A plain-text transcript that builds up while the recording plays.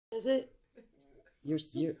is it? You're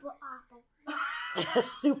Super apple.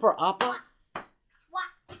 Super Appa? What?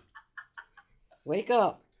 Wake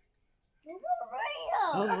up.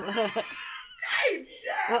 Oh.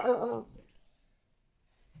 Oh.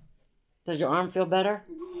 Does your arm feel better?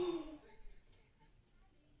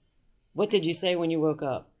 What did you say when you woke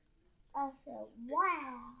up? I said,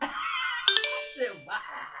 wow.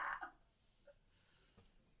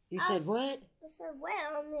 You said what? I said,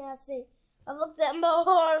 wow. And then I looked at my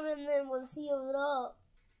arm and then was healed up.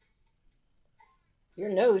 Your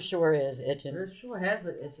nose sure is itching. It sure has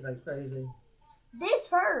been itching like crazy. This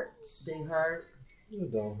hurts. They hurt.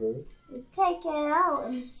 It don't hurt. They're taking it out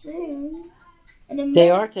and soon. And They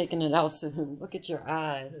are taking it out soon. Look at your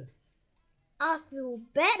eyes. I feel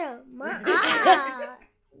better. My eye.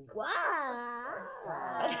 Wow.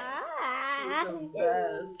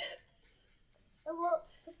 Look,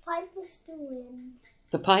 the pipe is still in.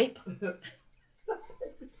 The pipe?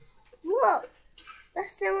 Look,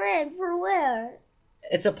 that's still in. For where?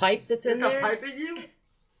 It's a pipe that's in there? Is the pipe in you?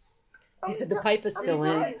 He said the pipe is still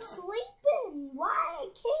in. I'm sleeping. Why? I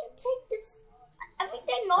can't take this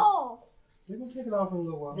everything off. They're going to take it off in a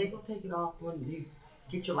little while. They gonna take it off when you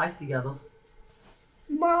get your life together.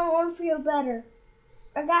 Mom, I want to feel better.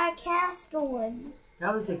 I got a cast on.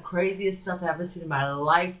 That was the craziest stuff I've ever seen in my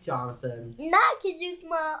life, Jonathan. Now I can use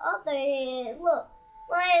my other hand. Look,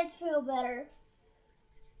 my hands feel better.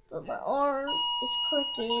 But my arm is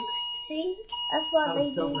crooked. See? That's why I they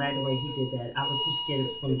was so did. glad the way he did that. I was so scared it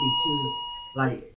was going to be too, like,